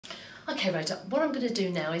Okay, Rhonda, what I'm going to do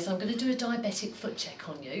now is I'm going to do a diabetic foot check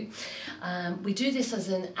on you. We do this as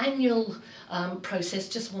an annual process,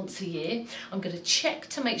 just once a year. I'm going to check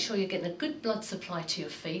to make sure you're getting a good blood supply to your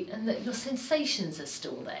feet and that your sensations are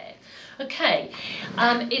still there. Okay,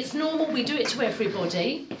 it's normal, we do it to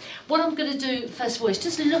everybody. What I'm going to do first of all is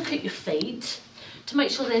just look at your feet to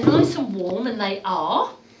make sure they're nice and warm, and they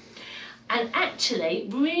are. And actually,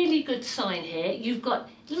 really good sign here, you've got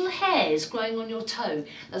little hairs growing on your toe.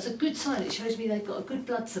 That's a good sign, it shows me they've got a good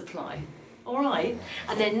blood supply. All right,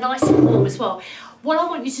 and they're nice and warm as well. What I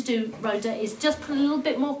want you to do, Rhoda, is just put a little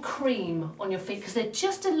bit more cream on your feet because they're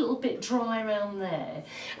just a little bit dry around there.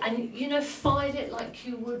 And, you know, file it like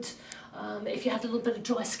you would if you had a little bit of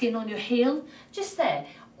dry skin on your heel, just there.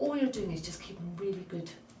 All you're doing is just keeping really good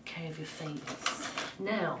care of your feet.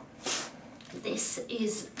 Now, this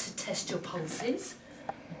is to test your pulses.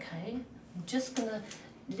 Okay, I'm just going to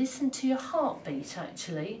listen to your heartbeat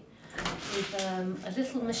actually with a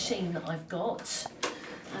little machine that I've got.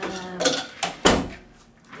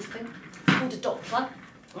 This thing, it's called a Doppler,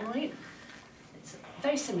 alright? It's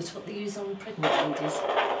very similar to what they use on pregnant ladies.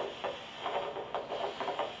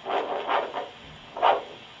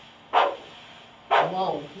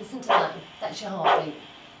 Whoa, listen to that, that's your heartbeat.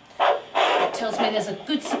 It tells me there's a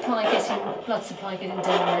good blood supply getting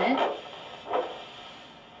down there.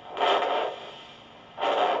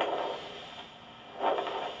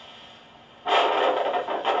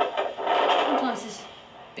 Sometimes it's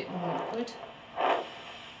a bit more awkward.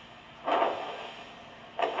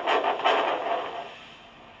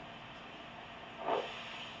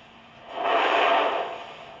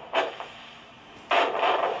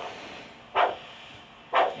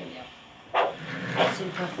 There we are.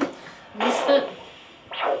 Super. And this foot.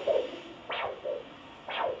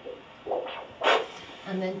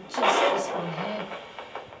 And then just this one here.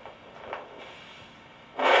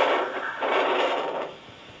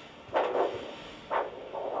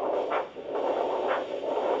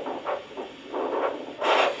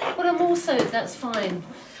 What I'm also, that's fine.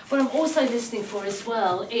 What I'm also listening for as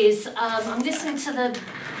well is I'm listening to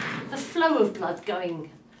the flow of blood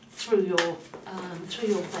going through your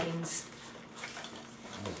veins.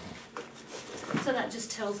 So that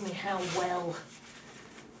just tells me how well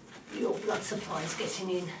your blood supply is getting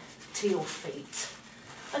in to your feet.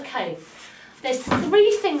 Okay, there's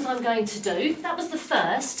 3 things I'm going to do. That was the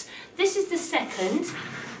first. This is the second.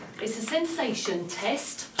 It's a sensation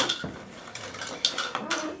test.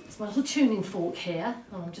 It's my little tuning fork here,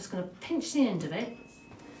 and I'm just going to pinch the end of it.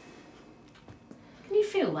 Can you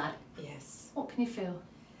feel that? Yes. What can you feel?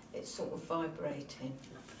 It's sort of vibrating.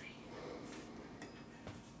 Lovely.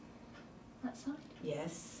 That side?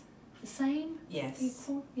 Yes. The same? Yes.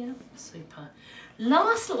 Equal? Yeah, super.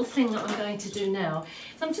 Last little thing that I'm going to do now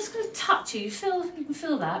is I'm just going to touch you. You can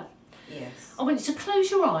feel that? Yes. I want you to close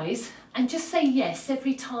your eyes and just say yes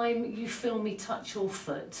every time you feel me touch your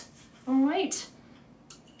foot. All right?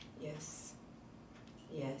 Yes.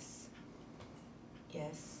 Yes.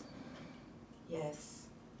 Yes. Yes.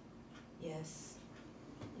 Yes.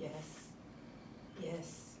 Yes.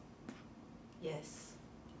 Yes. Yes.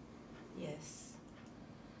 Yes.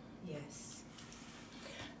 Yes.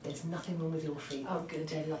 There's nothing wrong with your feet. Oh, good.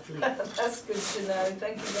 They're lovely. That's good to know.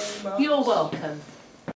 Thank you very much. You're welcome.